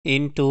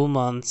In 2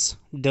 months,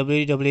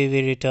 WWE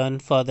will return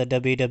for the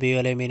WWE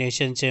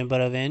Elimination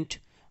Chamber event,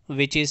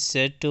 which is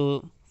set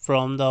to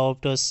from the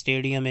Optus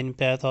Stadium in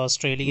Perth,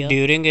 Australia.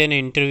 During an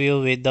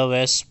interview with the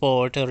West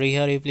Sport,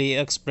 Rhea Ripley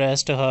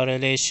expressed her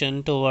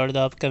elation toward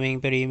the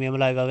upcoming premium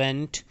live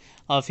event,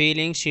 a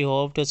feeling she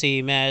hoped to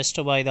see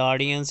matched by the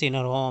audience in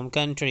her home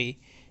country.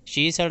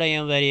 She said, "I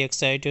am very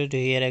excited to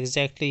hear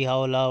exactly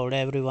how loud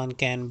everyone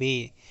can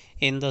be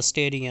in the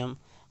stadium.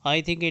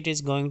 I think it is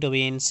going to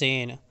be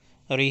insane."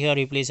 Rhea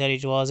Ripley said,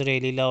 "It was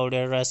really loud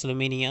at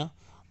WrestleMania,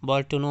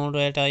 but to know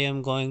that I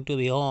am going to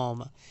be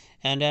home,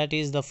 and that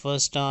is the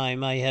first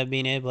time I have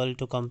been able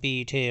to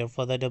compete here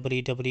for the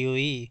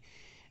WWE.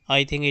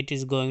 I think it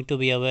is going to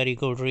be a very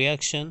good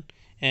reaction,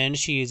 and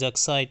she is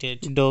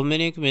excited."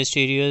 Dominik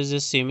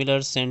Mysterio's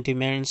similar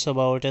sentiments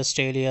about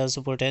Australia's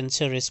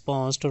potential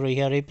response to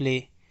Rhea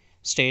Ripley,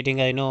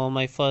 stating, "I know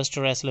my first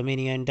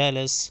WrestleMania in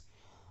Dallas,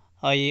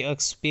 I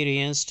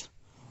experienced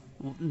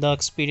the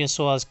experience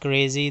was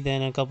crazy.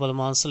 Then a couple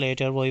months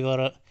later, we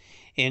were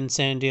in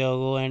San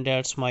Diego, and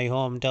that's my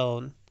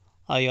hometown.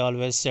 I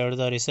always said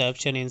the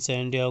reception in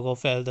San Diego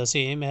felt the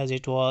same as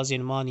it was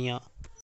in Mania.